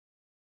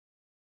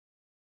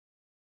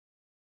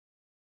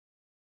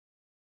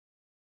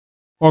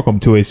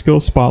Welcome to a skill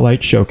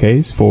spotlight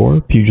showcase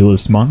for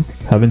Pugilist Monk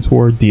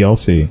Heavensward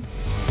DLC.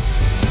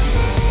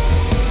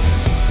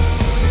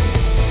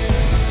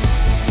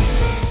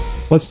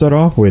 Let's start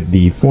off with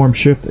the Form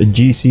Shift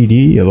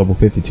GCD at level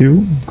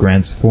 52,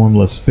 grants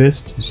Formless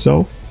Fist to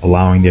self,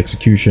 allowing the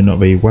execution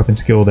of a weapon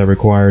skill that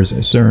requires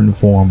a certain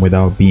form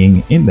without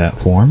being in that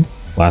form,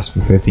 lasts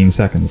for 15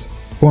 seconds.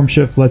 Form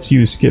Shift lets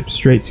you skip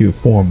straight to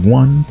Form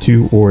 1,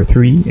 2, or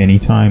 3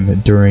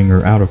 anytime during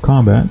or out of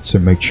combat, so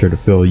make sure to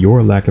fill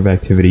your lack of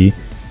activity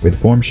with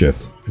Form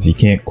Shift if you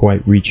can't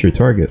quite reach your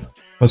target.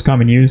 Most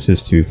common use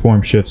is to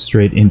Form Shift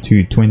straight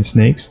into Twin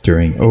Snakes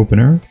during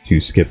Opener to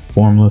skip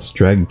Formless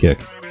Dragon Kick.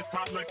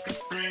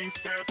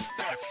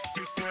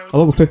 At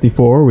level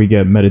 54, we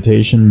get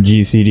Meditation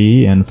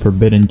GCD and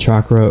Forbidden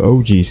Chakra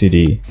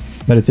OGCD.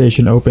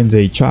 Meditation opens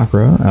a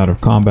chakra. Out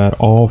of combat,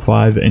 all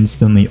 5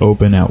 instantly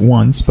open at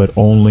once, but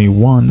only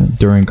 1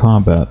 during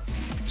combat.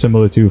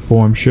 Similar to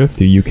Form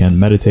Shift, you can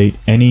meditate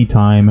any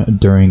time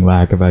during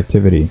lack of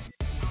activity.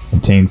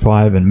 Obtain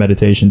 5 and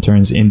Meditation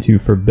turns into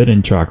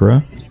Forbidden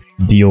Chakra,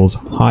 deals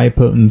high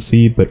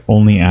potency but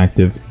only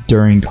active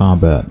during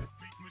combat.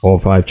 All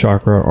 5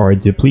 chakra are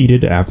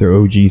depleted after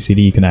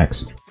OGCD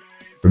connects.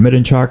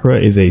 Forbidden Chakra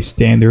is a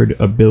standard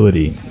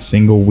ability,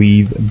 single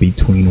weave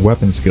between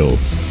weapon skills.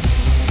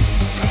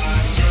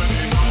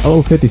 At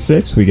level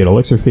 56, we get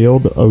Elixir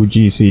Field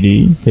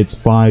OGCD, hits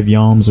 5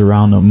 yalms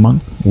around a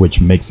monk,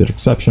 which makes it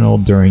exceptional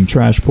during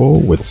Trash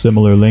Pull with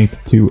similar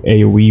length to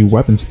AoE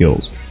weapon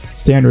skills.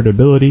 Standard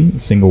ability,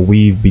 single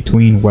weave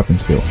between weapon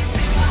skills.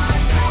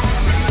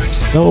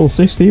 At level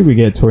 60, we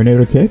get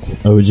Tornado Kick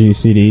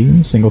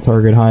OGCD, single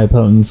target high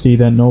potency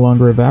that no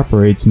longer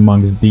evaporates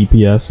monk's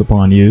DPS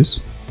upon use.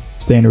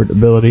 Standard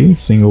ability,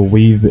 single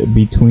weave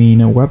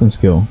between a weapon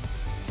skill.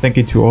 Thank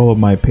you to all of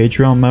my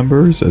Patreon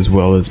members, as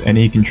well as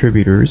any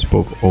contributors,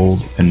 both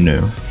old and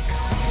new.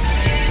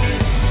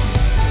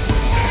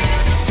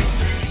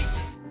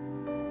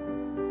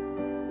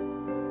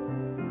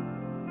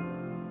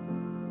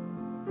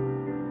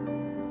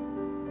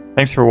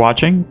 Thanks for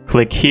watching.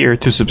 Click here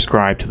to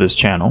subscribe to this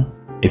channel.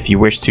 If you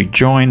wish to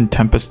join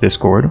Tempest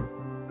Discord,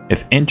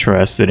 if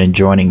interested in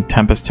joining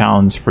Tempest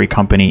Talons free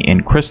company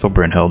in Crystal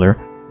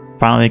Brynhildr,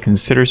 finally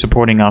consider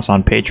supporting us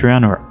on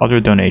Patreon or other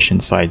donation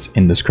sites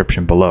in the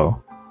description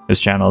below. This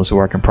channel is a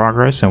work in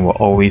progress and will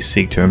always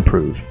seek to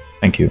improve.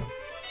 Thank you.